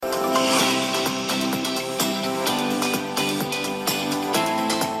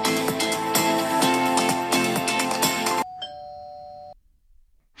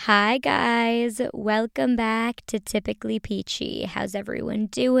Hi guys, welcome back to Typically Peachy. How's everyone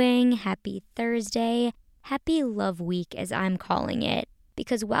doing? Happy Thursday. Happy Love Week as I'm calling it.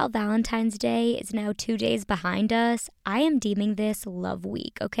 Because while Valentine's Day is now 2 days behind us, I am deeming this Love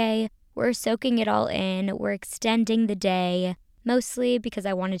Week, okay? We're soaking it all in, we're extending the day, mostly because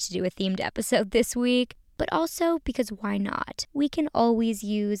I wanted to do a themed episode this week, but also because why not? We can always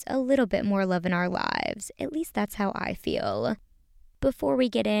use a little bit more love in our lives. At least that's how I feel. Before we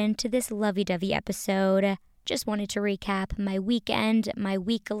get into this Lovey-Dovey episode, just wanted to recap my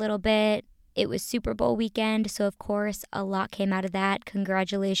week a little bit. It was Super Bowl weekend, so of course, a lot came out of that.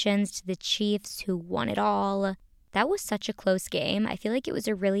 Congratulations to the Chiefs who won it all. That was such a close game. I feel like it was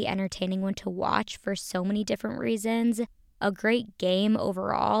a really entertaining one to watch for so many different reasons. A great game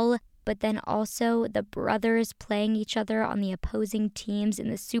overall, but then also the brothers playing each other on the opposing teams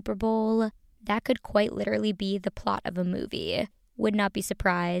in the Super Bowl. That could quite literally be the plot of a movie. Would not be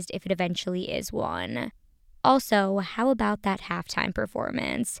surprised if it eventually is one. Also, how about that halftime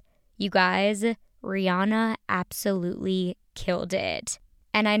performance? You guys, Rihanna absolutely killed it.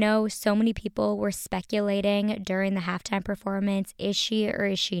 And I know so many people were speculating during the halftime performance, is she or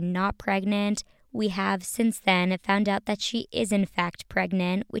is she not pregnant? We have since then found out that she is in fact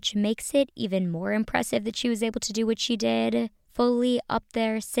pregnant, which makes it even more impressive that she was able to do what she did. Fully up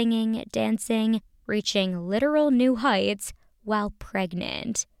there singing, dancing, reaching literal new heights while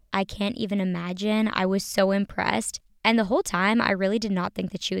pregnant. I can't even imagine. I was so impressed. And the whole time, I really did not think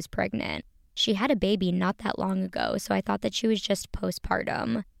that she was pregnant. She had a baby not that long ago, so I thought that she was just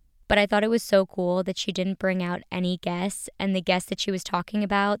postpartum. But I thought it was so cool that she didn't bring out any guests, and the guest that she was talking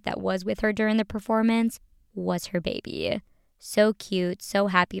about that was with her during the performance was her baby. So cute, so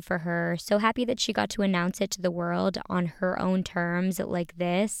happy for her, so happy that she got to announce it to the world on her own terms like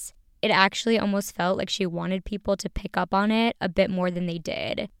this. It actually almost felt like she wanted people to pick up on it a bit more than they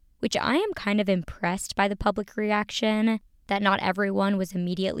did, which I am kind of impressed by the public reaction, that not everyone was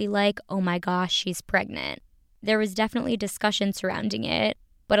immediately like, oh my gosh, she's pregnant. There was definitely discussion surrounding it,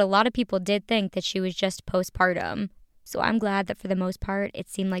 but a lot of people did think that she was just postpartum. So I'm glad that for the most part, it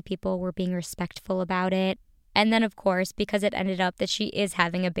seemed like people were being respectful about it. And then, of course, because it ended up that she is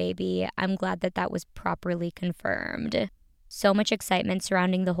having a baby, I'm glad that that was properly confirmed. So much excitement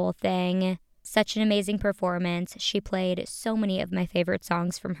surrounding the whole thing. Such an amazing performance. She played so many of my favorite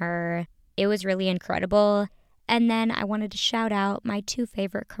songs from her. It was really incredible. And then I wanted to shout out my 2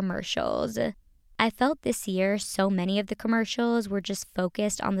 favorite commercials. I felt this year so many of the commercials were just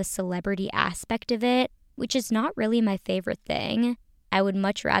focused on the celebrity aspect of it, which is not really my favorite thing. I would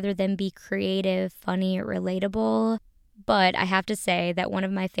much rather them be creative, funny, relatable. But I have to say that one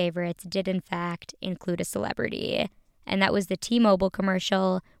of my favorites did in fact include a celebrity. And that was the T-Mobile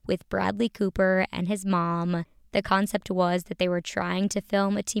commercial with Bradley Cooper and his mom. The concept was that they were trying to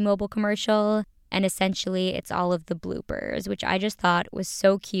film a T-Mobile commercial, and essentially it's all of the bloopers, which I just thought was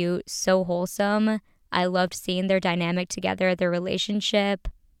so cute, so wholesome. I loved seeing their dynamic together, their relationship.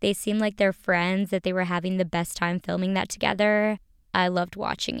 They seemed like they're friends, that they were having the best time filming that together. I loved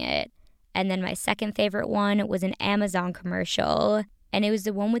watching it. And then my second favorite one was an Amazon commercial. And it was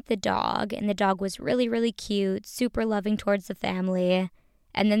the one with the dog, and the dog was really, really cute, super loving towards the family.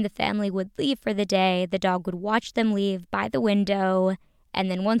 And then the family would leave for the day. The dog would watch them leave by the window.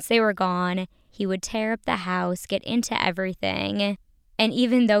 And then once they were gone, he would tear up the house, get into everything. And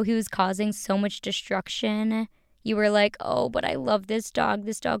even though he was causing so much destruction, you were like, oh, but I love this dog.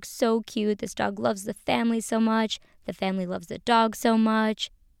 This dog's so cute. This dog loves the family so much. The family loves the dog so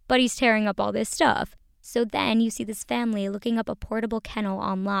much. But he's tearing up all this stuff. So then you see this family looking up a portable kennel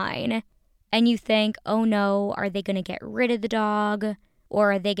online, and you think, oh no, are they going to get rid of the dog?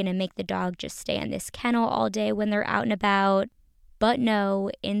 Or are they going to make the dog just stay in this kennel all day when they're out and about? But no,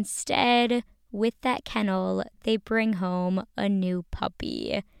 instead, with that kennel, they bring home a new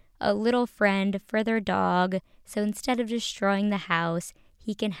puppy, a little friend for their dog. So instead of destroying the house,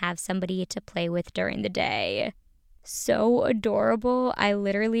 he can have somebody to play with during the day. So adorable. I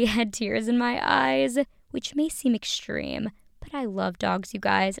literally had tears in my eyes, which may seem extreme, but I love dogs, you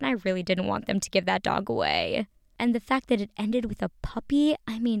guys, and I really didn't want them to give that dog away. And the fact that it ended with a puppy,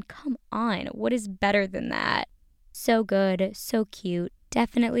 I mean, come on, what is better than that? So good, so cute,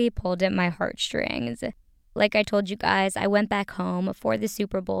 definitely pulled at my heartstrings. Like I told you guys, I went back home for the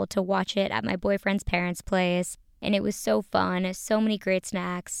Super Bowl to watch it at my boyfriend's parents' place, and it was so fun, so many great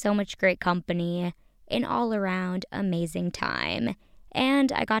snacks, so much great company. An all-around amazing time.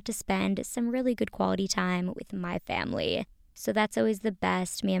 And I got to spend some really good quality time with my family. So that's always the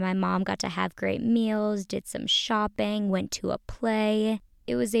best. Me and my mom got to have great meals, did some shopping, went to a play.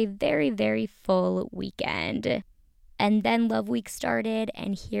 It was a very, very full weekend. And then Love Week started,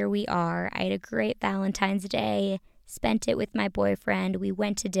 and here we are. I had a great Valentine's Day, spent it with my boyfriend. We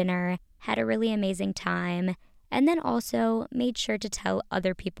went to dinner, had a really amazing time, and then also made sure to tell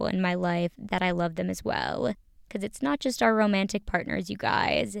other people in my life that I love them as well. Because it's not just our romantic partners, you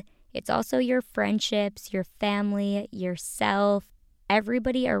guys. It's also your friendships, your family, yourself,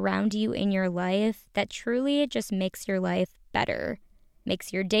 everybody around you in your life that truly just makes your life better.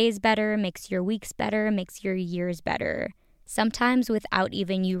 Makes your days better, makes your weeks better, makes your years better. Sometimes without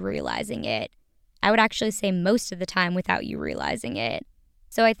even you realizing it. I would actually say most of the time without you realizing it.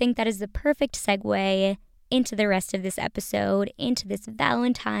 So I think that is the perfect segue into the rest of this episode, into this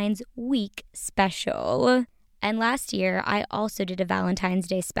Valentine's week special. And last year, I also did a Valentine's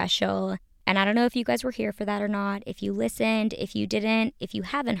Day special. And I don't know if you guys were here for that or not. If you listened, if you didn't, if you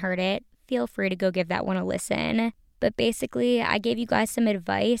haven't heard it, feel free to go give that one a listen. But basically, I gave you guys some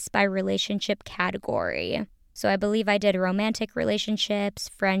advice by relationship category. So I believe I did romantic relationships,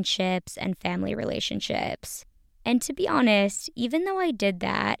 friendships, and family relationships. And to be honest, even though I did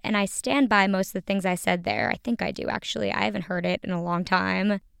that, and I stand by most of the things I said there, I think I do actually, I haven't heard it in a long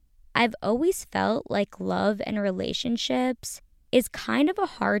time, I've always felt like love and relationships is kind of a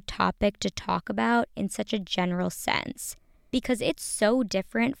hard topic to talk about in such a general sense because it's so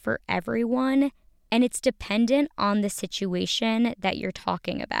different for everyone and it's dependent on the situation that you're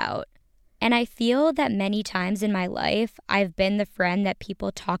talking about. And I feel that many times in my life, I've been the friend that people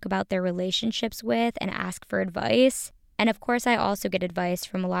talk about their relationships with and ask for advice. And of course, I also get advice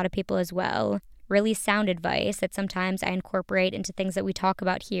from a lot of people as well. Really sound advice that sometimes I incorporate into things that we talk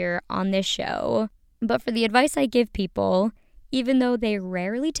about here on this show. But for the advice I give people, even though they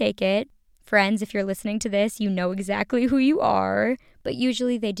rarely take it, friends, if you're listening to this, you know exactly who you are, but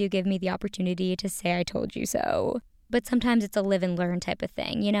usually they do give me the opportunity to say I told you so. But sometimes it's a live and learn type of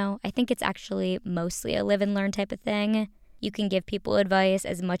thing, you know? I think it's actually mostly a live and learn type of thing. You can give people advice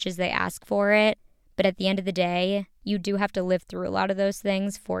as much as they ask for it, but at the end of the day, you do have to live through a lot of those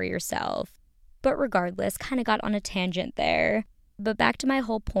things for yourself. But regardless, kind of got on a tangent there. But back to my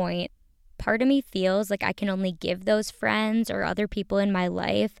whole point, part of me feels like I can only give those friends or other people in my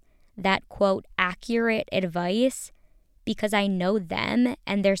life that, quote, accurate advice because I know them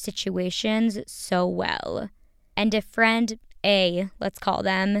and their situations so well. And if friend A, let's call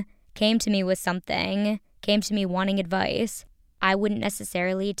them, came to me with something, came to me wanting advice, I wouldn't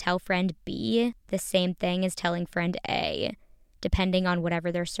necessarily tell friend B the same thing as telling friend A, depending on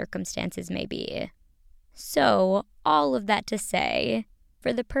whatever their circumstances may be. So, all of that to say,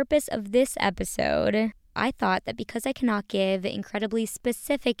 for the purpose of this episode, I thought that because I cannot give incredibly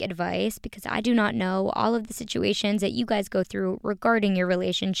specific advice, because I do not know all of the situations that you guys go through regarding your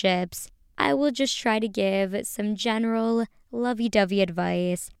relationships, I will just try to give some general lovey-dovey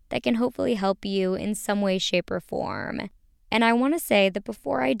advice that can hopefully help you in some way, shape, or form. And I want to say that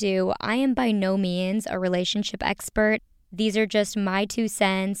before I do, I am by no means a relationship expert. These are just my 2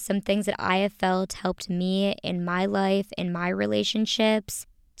 cents, some things that I have felt helped me in my life, in my relationships.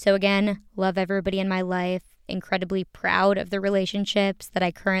 So again, love everybody in my life, incredibly proud of the relationships that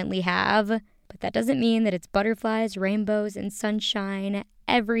I currently have. But that doesn't mean that it's butterflies, rainbows, and sunshine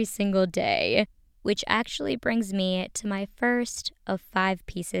every single day. Which actually brings me to my first of 5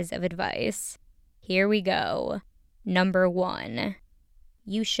 pieces of advice. Here we go. Number 1,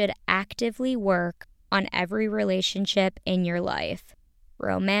 you should actively work on every relationship in your life.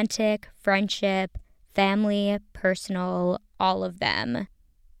 Romantic, friendship, family, personal, all of them.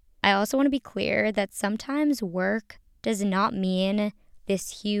 I also want to be clear that sometimes work does not mean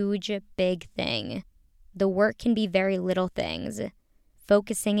this huge, big thing. The work can be very little things.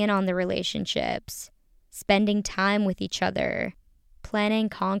 Focusing in on the relationships, spending time with each other, planning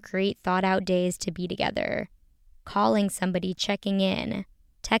concrete, thought-out days to be together, calling somebody, checking in,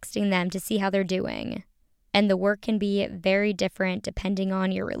 texting them to see how they're doing. And the work can be very different depending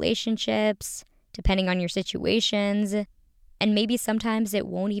on your relationships, depending on your situations, and maybe sometimes it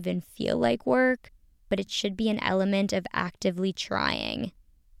won't even feel like work, but it should be an element of actively trying.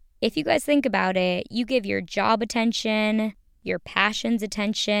 If you guys think about it, you give your job attention, your passions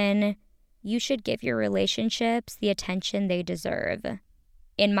attention, you should give your relationships the attention they deserve.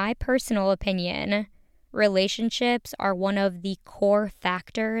 In my personal opinion, relationships are one of the core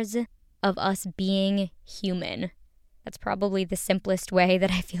factors of us being human. That's probably the simplest way that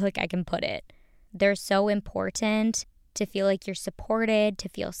I feel like I can put it. They're so important to feel like you're supported, to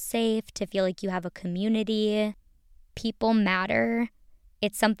feel safe, to feel like you have a community. People matter.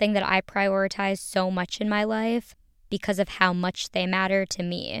 It's something that I prioritize so much in my life because of how much they matter to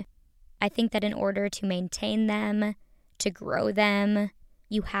me. I think that in order to maintain them, to grow them,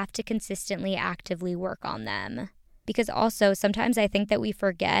 you have to consistently actively work on them. Because also, sometimes I think that we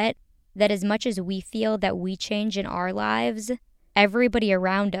forget that as much as we feel that we change in our lives, everybody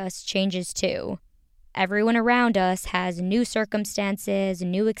around us changes too. Everyone around us has new circumstances,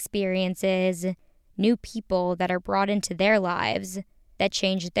 new experiences, new people that are brought into their lives that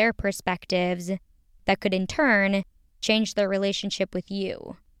change their perspectives, that could in turn change their relationship with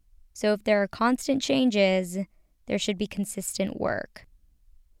you. So if there are constant changes, there should be consistent work.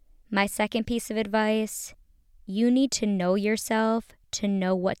 My second piece of advice, you need to know yourself to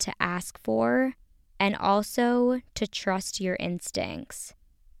know what to ask for, and also to trust your instincts.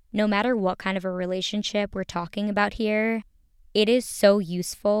 No matter what kind of a relationship we're talking about here, it is so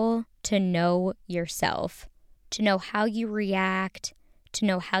useful to know yourself, to know how you react, to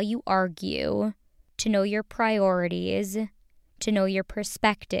know how you argue, to know your priorities, to know your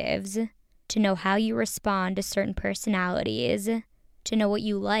perspectives, to know how you respond to certain personalities, to know what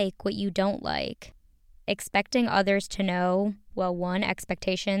you like, what you don't like. Expecting others to know, well, one,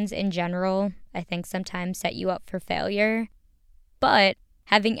 expectations in general, I think sometimes set you up for failure. But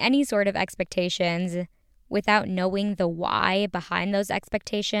having any sort of expectations without knowing the why behind those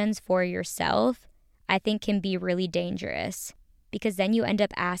expectations for yourself, I think can be really dangerous. Because then you end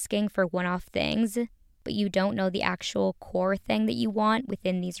up asking for one-off things, but you don't know the actual core thing that you want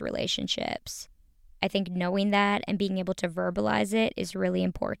within these relationships. I think knowing that and being able to verbalize it is really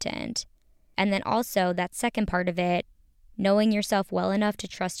important. And then also, that second part of it, knowing yourself well enough to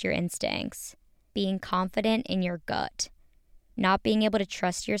trust your instincts, being confident in your gut. Not being able to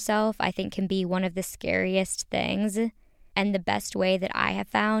trust yourself, I think, can be one of the scariest things. And the best way that I have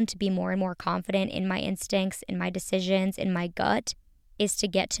found to be more and more confident in my instincts, in my decisions, in my gut, is to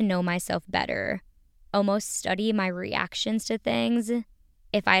get to know myself better. Almost study my reactions to things.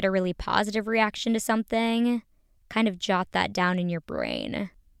 If I had a really positive reaction to something, kind of jot that down in your brain.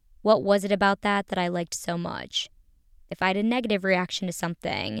 What was it about that I liked so much? If I had a negative reaction to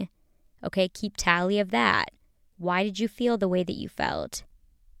something, okay, keep tally of that. Why did you feel the way that you felt?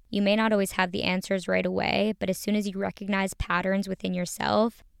 You may not always have the answers right away, but as soon as you recognize patterns within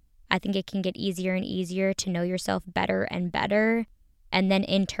yourself, I think it can get easier and easier to know yourself better and better. And then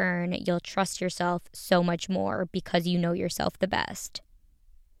in turn, you'll trust yourself so much more because you know yourself the best.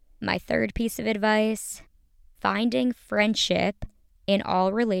 My third piece of advice, finding friendship in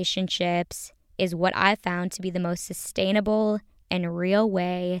all relationships is what I found to be the most sustainable and real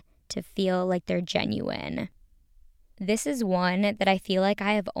way to feel like they're genuine. This is one that I feel like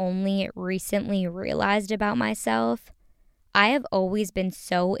I have only recently realized about myself. I have always been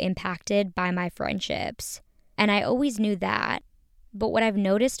so impacted by my friendships, and I always knew that. But what I've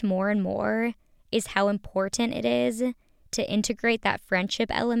noticed more and more is how important it is to integrate that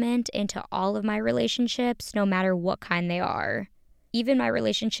friendship element into all of my relationships, no matter what kind they are. Even my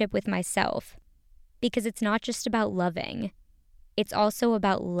relationship with myself. Because it's not just about loving. It's also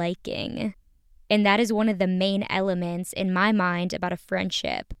about liking. And that is one of the main elements in my mind about a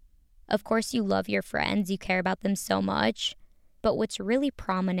friendship. Of course, you love your friends, you care about them so much. But what's really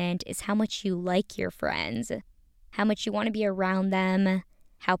prominent is how much you like your friends. How much you want to be around them.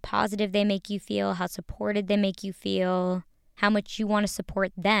 How positive they make you feel. How supported they make you feel. How much you want to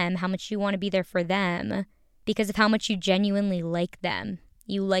support them. How much you want to be there for them. Because of how much you genuinely like them.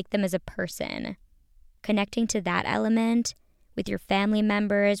 You like them as a person. Connecting to that element with your family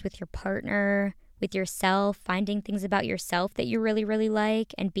members, with your partner, with yourself, finding things about yourself that you really, really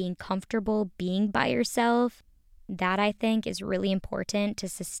like, and being comfortable being by yourself, that I think is really important to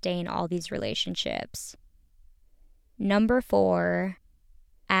sustain all these relationships. Number 4,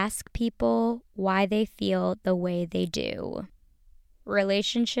 ask people why they feel the way they do.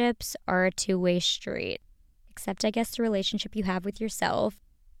 Relationships are a two-way street. Except, I guess, the relationship you have with yourself.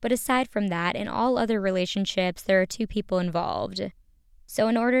 But aside from that, in all other relationships, there are two people involved. So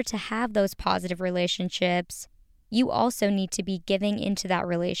in order to have those positive relationships, you also need to be giving into that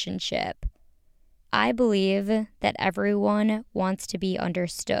relationship. I believe that everyone wants to be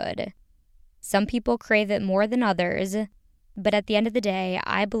understood. Some people crave it more than others, but at the end of the day,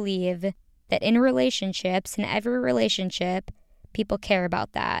 I believe that in relationships, in every relationship, people care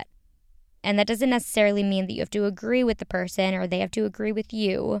about that. And that doesn't necessarily mean that you have to agree with the person or they have to agree with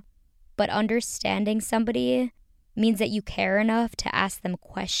you. But understanding somebody means that you care enough to ask them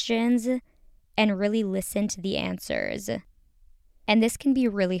questions and really listen to the answers. And this can be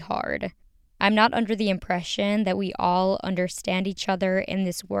really hard. I'm not under the impression that we all understand each other in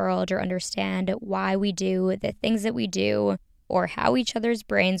this world or understand why we do the things that we do or how each other's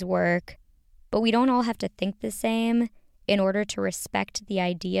brains work. But we don't all have to think the same in order to respect the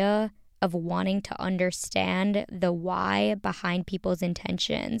idea of wanting to understand the why behind people's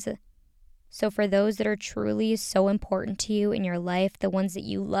intentions. So for those that are truly so important to you in your life, the ones that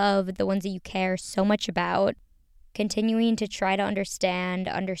you love, the ones that you care so much about, continuing to try to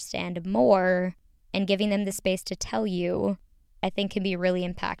understand more, and giving them the space to tell you, I think can be really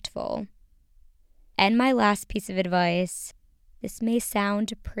impactful. And my last piece of advice, this may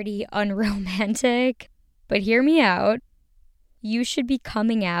sound pretty unromantic, but hear me out. You should be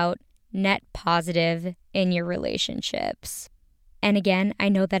coming out net positive in your relationships. And again, I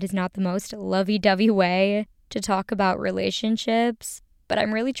know that is not the most lovey-dovey way to talk about relationships, but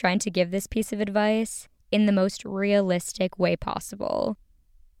I'm really trying to give this piece of advice in the most realistic way possible.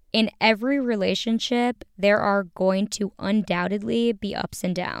 In every relationship, there are going to undoubtedly be ups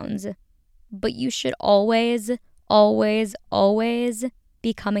and downs, but you should always, always, always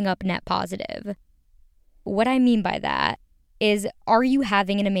be coming up net positive. What I mean by that is, are you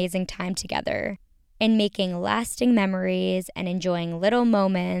having an amazing time together and making lasting memories and enjoying little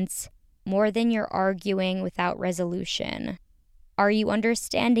moments more than you're arguing without resolution? Are you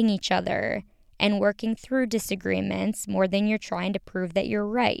understanding each other and working through disagreements more than you're trying to prove that you're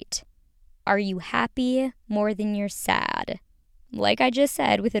right? Are you happy more than you're sad? Like I just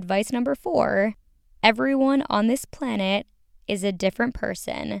said with advice number 4, everyone on this planet is a different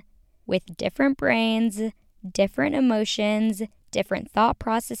person with different brains, different emotions, different thought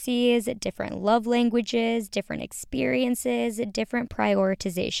processes, different love languages, different experiences, different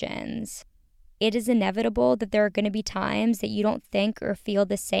prioritizations. It is inevitable that there are going to be times that you don't think or feel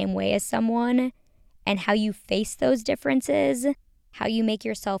the same way as someone, and how you face those differences, how you make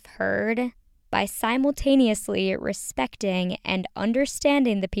yourself heard, by simultaneously respecting and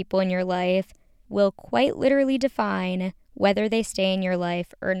understanding the people in your life will quite literally define whether they stay in your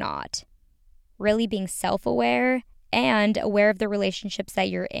life or not. Really being self-aware and aware of the relationships that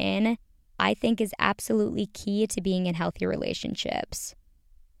you're in, I think is absolutely key to being in healthy relationships.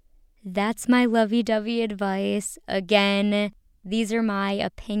 That's my lovey-dovey advice. Again, these are my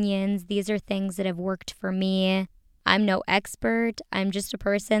opinions. These are things that have worked for me. I'm no expert. I'm just a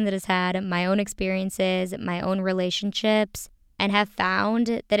person that has had my own experiences, my own relationships, and have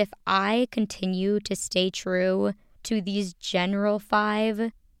found that if I continue to stay true to these general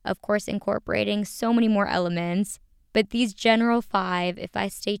 5, of course incorporating so many more elements, but these general 5, if I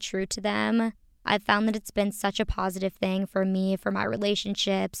stay true to them, I've found that it's been such a positive thing for me, for my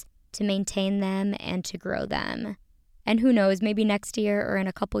relationships, to maintain them and to grow them. And who knows, maybe next year or in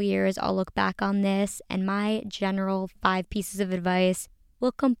a couple years, I'll look back on this and my general 5 pieces of advice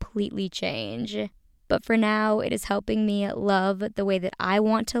will completely change. But for now, it is helping me love the way that I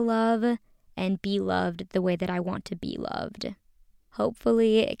want to love and be loved the way that I want to be loved.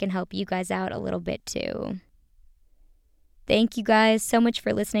 Hopefully, it can help you guys out a little bit too. Thank you guys so much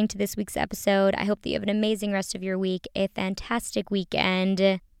for listening to this week's episode. I hope that you have an amazing rest of your week, a fantastic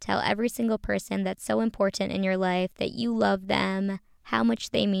weekend. Tell every single person that's so important in your life that you love them, how much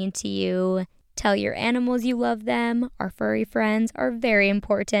they mean to you. Tell your animals you love them. Our furry friends are very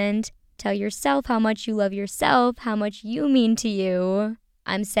important. Tell yourself how much you love yourself, how much you mean to you.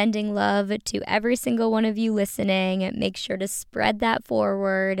 I'm sending love to every single one of you listening. Make sure to spread that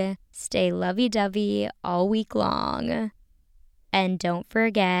forward. Stay lovey-dovey all week long. And don't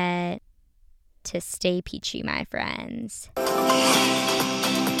forget to stay peachy, my friends.